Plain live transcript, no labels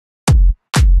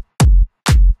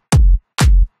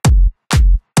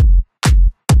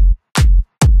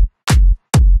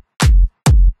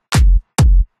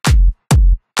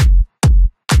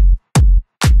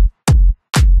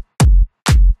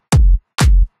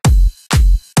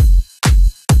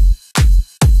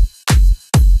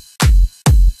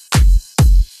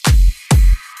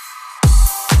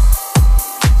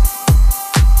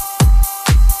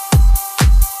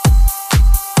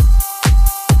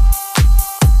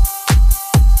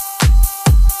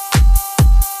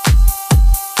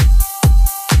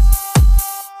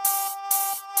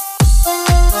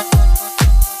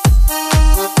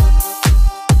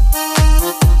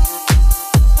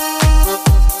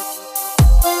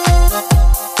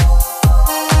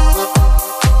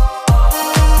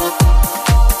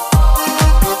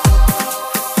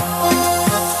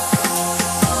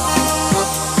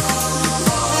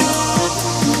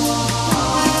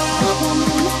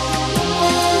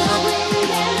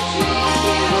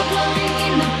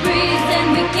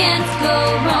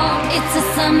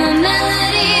summer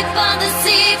melody for the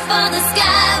sea, for the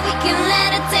sky. We can let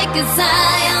it take us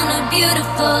high on a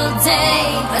beautiful day.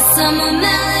 A summer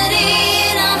melody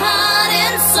in our heart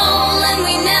and soul, and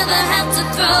we never have to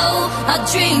throw our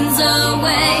dreams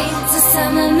away. It's a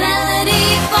summer melody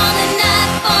for the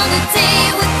night, for the day.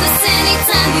 With us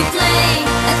anytime we play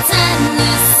a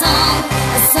timeless song.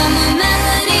 A summer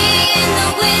melody in the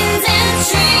wind and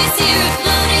trees. Hear it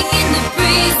floating in the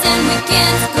breeze, and we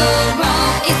can't go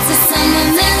wrong. It's a summer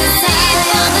melody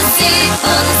for the sea,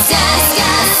 for the sky.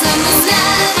 A summer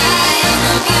melody on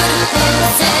a beautiful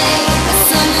day. A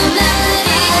summer melody,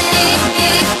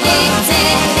 day.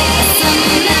 A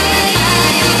summer melody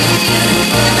on a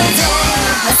beautiful day.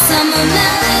 A summer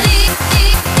melody.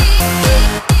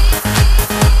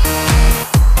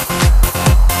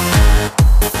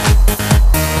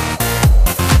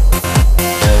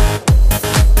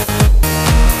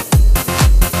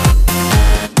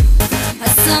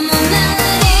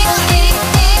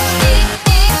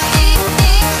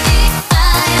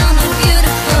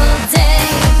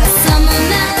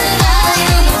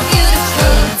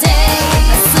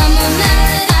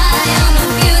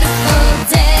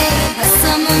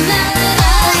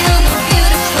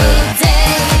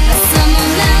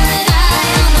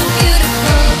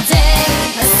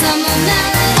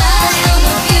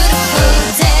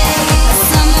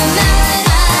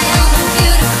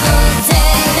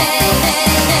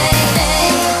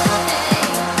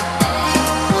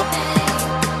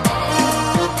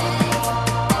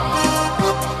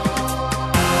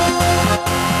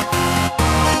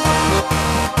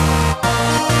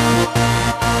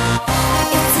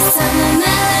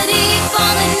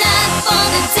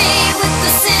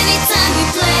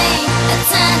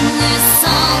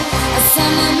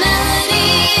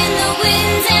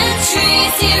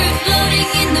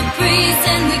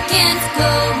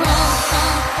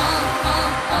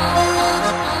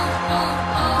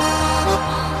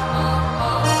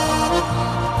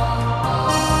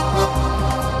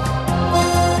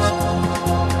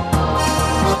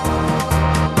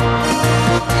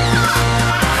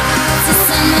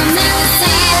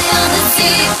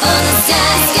 For the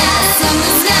sky.